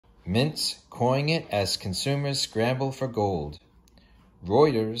Mints coin it as consumers scramble for gold.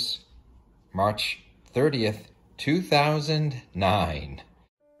 Reuters, March 30th, 2009.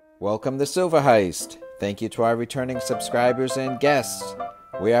 Welcome to Silver Heist. Thank you to our returning subscribers and guests.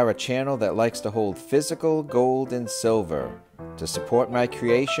 We are a channel that likes to hold physical gold and silver. To support my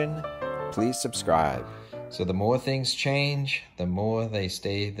creation, please subscribe. So the more things change, the more they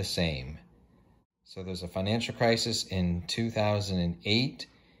stay the same. So there's a financial crisis in 2008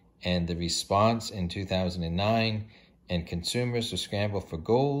 and the response in 2009, and consumers who scramble for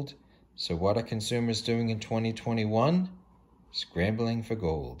gold. So what are consumers doing in 2021? Scrambling for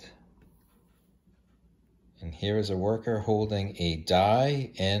gold. And here is a worker holding a die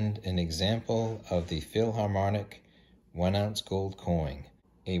and an example of the Philharmonic 1-ounce gold coin.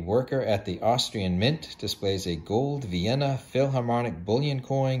 A worker at the Austrian Mint displays a gold Vienna Philharmonic bullion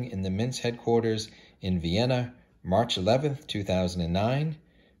coin in the Mint's headquarters in Vienna, March 11th, 2009.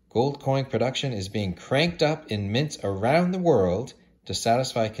 Gold coin production is being cranked up in mints around the world to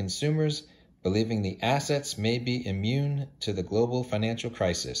satisfy consumers believing the assets may be immune to the global financial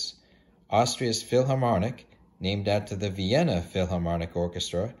crisis. Austria's Philharmonic, named after the Vienna Philharmonic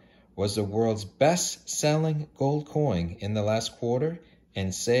Orchestra, was the world's best-selling gold coin in the last quarter,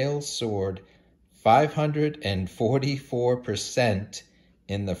 and sales soared 544%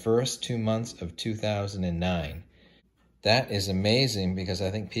 in the first 2 months of 2009. That is amazing because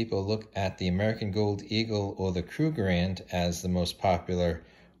I think people look at the American Gold Eagle or the Krugerrand as the most popular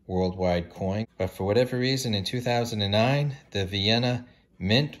worldwide coin. But for whatever reason, in 2009, the Vienna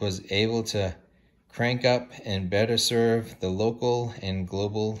Mint was able to crank up and better serve the local and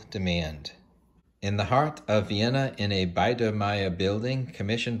global demand. In the heart of Vienna, in a Biedermeier building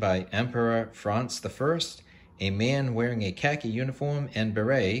commissioned by Emperor Franz I, a man wearing a khaki uniform and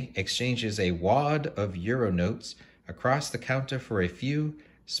beret exchanges a wad of euro notes across the counter for a few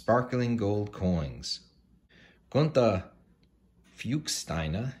sparkling gold coins. Gunther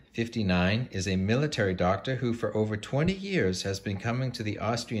Fuchsteiner, 59, is a military doctor who for over 20 years has been coming to the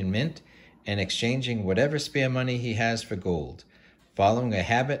Austrian Mint and exchanging whatever spare money he has for gold, following a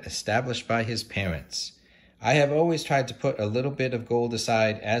habit established by his parents. I have always tried to put a little bit of gold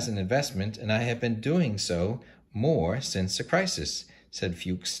aside as an investment, and I have been doing so more since the crisis, said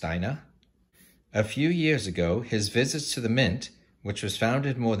Fuchsteiner. A few years ago, his visits to the Mint, which was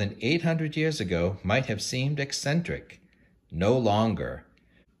founded more than 800 years ago, might have seemed eccentric. No longer.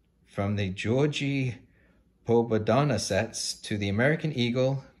 From the Georgi Pobodana sets to the American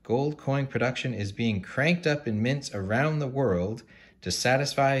Eagle, gold coin production is being cranked up in mints around the world to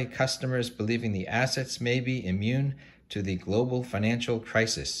satisfy customers believing the assets may be immune to the global financial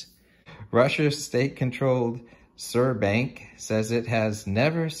crisis. Russia's state-controlled Sberbank says it has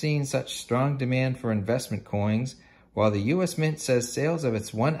never seen such strong demand for investment coins, while the U.S. Mint says sales of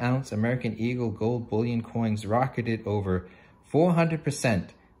its 1-ounce American Eagle gold bullion coins rocketed over 400%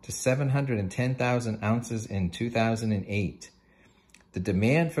 to 710,000 ounces in 2008. The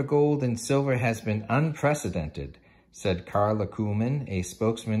demand for gold and silver has been unprecedented, said Carla Kuhlmann, a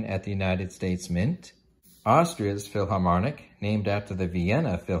spokesman at the United States Mint. Austria's Philharmonic, named after the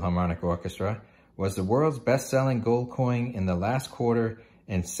Vienna Philharmonic Orchestra, was the world's best-selling gold coin in the last quarter,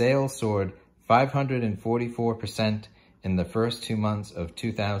 and sales soared 544% in the first 2 months of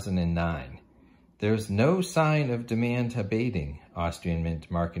 2009. There's no sign of demand abating, Austrian Mint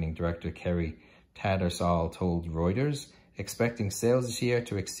Marketing Director Kerry Tattersall told Reuters, expecting sales this year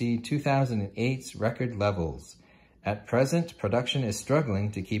to exceed 2008's record levels. At present, production is struggling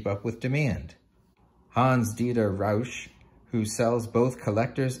to keep up with demand. Hans-Dieter Rausch, who sells both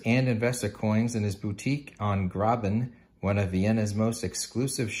collectors and investor coins in his boutique on Graben, one of Vienna's most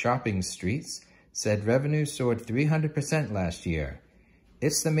exclusive shopping streets, said revenue soared 300% last year.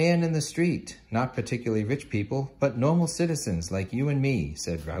 It's the man in the street, not particularly rich people, but normal citizens like you and me,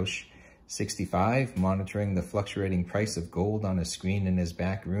 said Rausch, 65, monitoring the fluctuating price of gold on a screen in his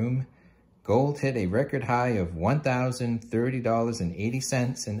back room. Gold hit a record high of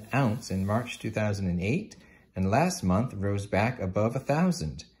 $1,030.80 an ounce in March 2008, and last month rose back above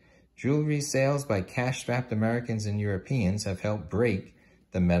 $1,000. Jewelry sales by cash-strapped Americans and Europeans have helped break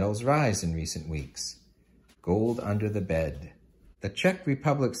the metal's rise in recent weeks. Gold under the bed. The Czech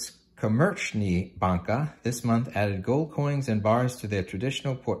Republic's Komerční banka this month added gold coins and bars to their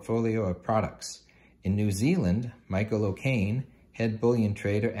traditional portfolio of products. In New Zealand, Michael O'Kane, head bullion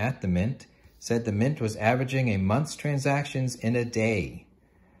trader at the Mint, said the Mint was averaging a month's transactions in a day.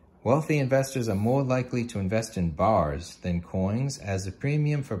 Wealthy investors are more likely to invest in bars than coins as the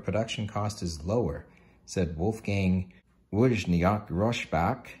premium for production cost is lower, said Wolfgang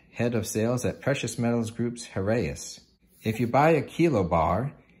Wozniak-Roschbach, head of sales at Precious Metals Group's Heraeus. If you buy a kilo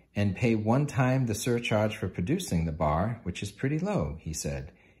bar, and pay 1 time the surcharge for producing the bar, which is pretty low, he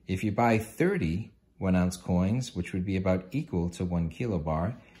said. If you buy 30 1-ounce coins, which would be about equal to 1 kilo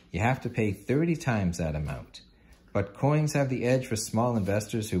bar, you have to pay 30 times that amount. But coins have the edge for small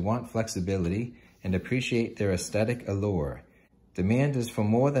investors who want flexibility and appreciate their aesthetic allure. Demand is for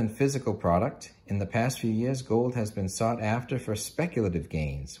more than physical product. In the past few years, gold has been sought after for speculative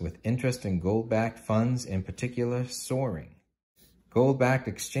gains, with interest in gold-backed funds in particular soaring. Gold-backed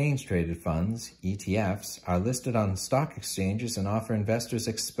exchange-traded funds, ETFs, are listed on stock exchanges and offer investors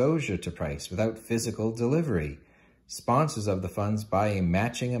exposure to price without physical delivery. Sponsors of the funds buy a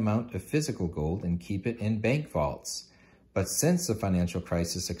matching amount of physical gold and keep it in bank vaults. But since the financial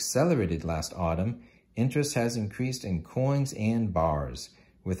crisis accelerated last autumn, interest has increased in coins and bars,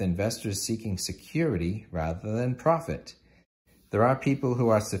 with investors seeking security rather than profit. There are people who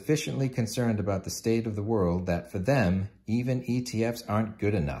are sufficiently concerned about the state of the world that for them, even ETFs aren't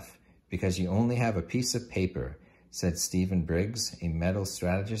good enough because you only have a piece of paper, said Stephen Briggs, a metals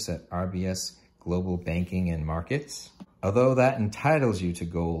strategist at RBS Global Banking and Markets. Although that entitles you to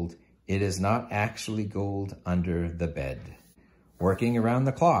gold, it is not actually gold under the bed. Working around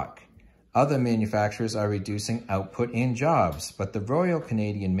the clock. Other manufacturers are reducing output and jobs, but the Royal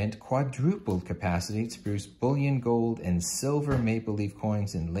Canadian Mint quadrupled capacity to produce bullion gold and silver maple leaf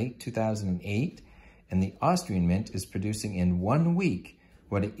coins in late 2008, and the Austrian Mint is producing in 1 week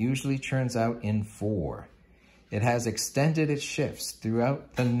what it usually churns out in 4. It has extended its shifts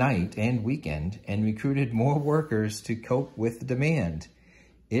throughout the night and weekend and recruited more workers to cope with the demand.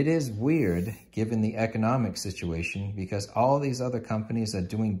 It is weird, given the economic situation, because all these other companies are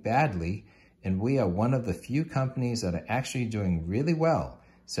doing badly, and we are one of the few companies that are actually doing really well,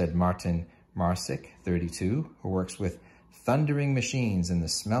 said Martin Marsick, 32, who works with thundering machines in the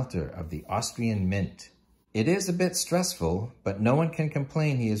smelter of the Austrian Mint. It is a bit stressful, but no one can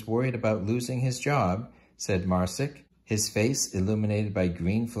complain he is worried about losing his job, said Marsick, his face illuminated by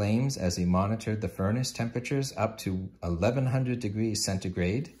green flames as he monitored the furnace temperatures up to 1100 degrees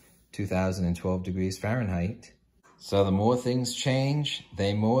centigrade, 2012 degrees Fahrenheit. So the more things change,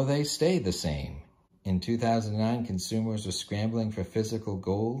 the more they stay the same. In 2009, consumers were scrambling for physical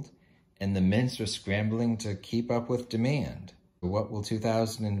gold, and the mints were scrambling to keep up with demand. What will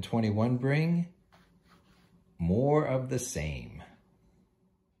 2021 bring? More of the same.